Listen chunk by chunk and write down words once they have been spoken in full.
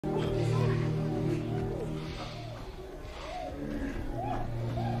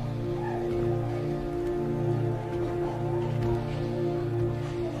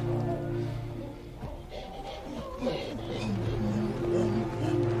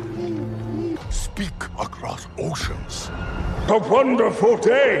speak across oceans. A wonderful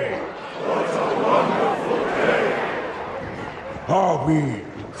day! What a wonderful day! Are we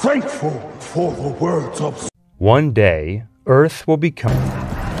thankful for the words of... One day, Earth will become...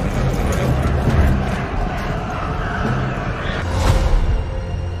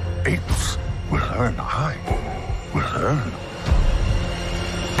 Apes will learn high. Will learn.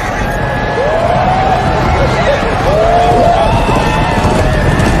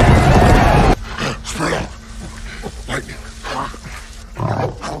 Spread out. Lightning.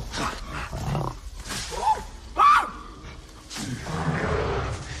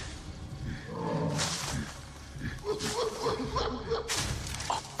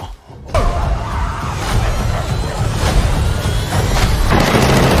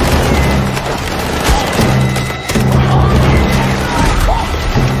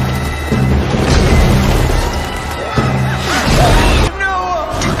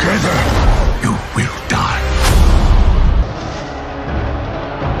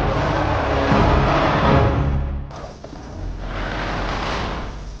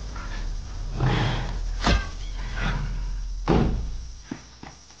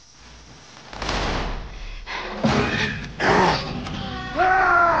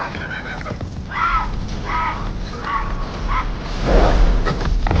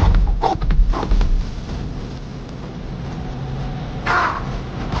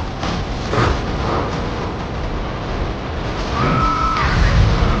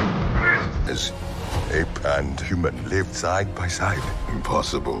 Ape and human lived side by side.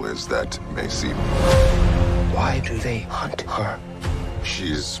 Impossible as that may seem. Why do they hunt her?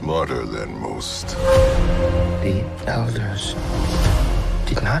 She's smarter than most. The elders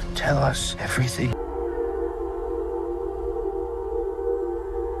did not tell us everything.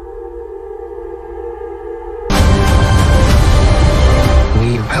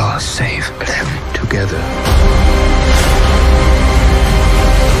 We will save them together.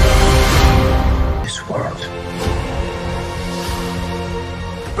 This world.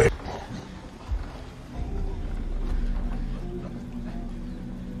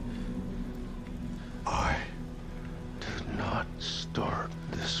 I did not start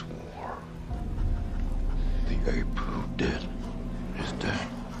this war. The ape who did is dead.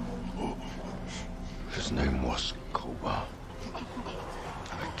 His name was Koba.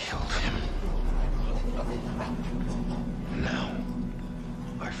 I killed him. Now,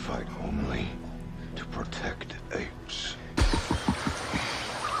 I fight only to protect apes.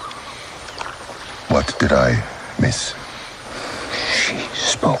 What did I miss? She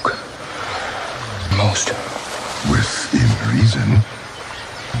spoke. Most. Within reason,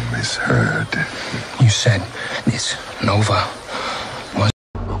 misheard. You said this Nova was...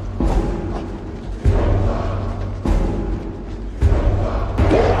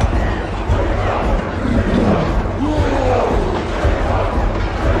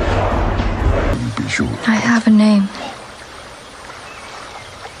 I have a name.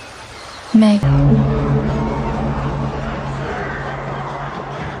 Meg.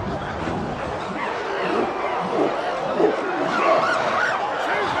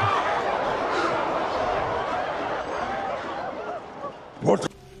 What?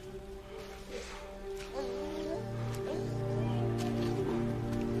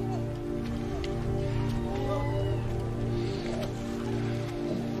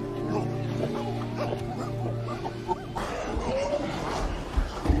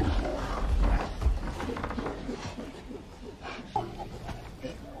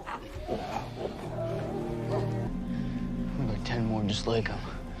 We got 10 more just like him.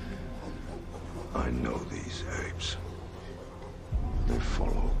 I know these apes. They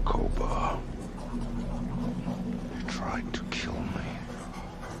follow Koba. They tried to kill me.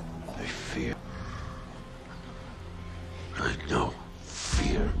 They fear. I don't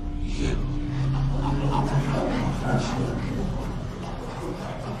fear you.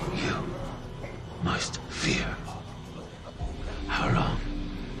 You must fear. How long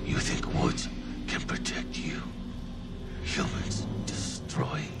you think woods can protect you? Humans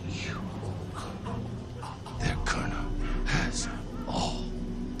destroy you. Their colonel has all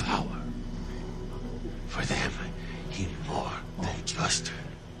power. For them, he more than just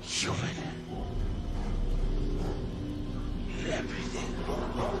human. Everything.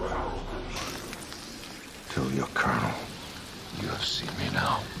 Tell your colonel you have seen me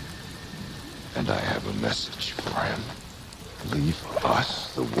now. And I have a message for him. Leave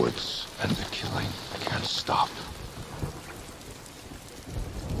us, the woods, and the killing can't stop.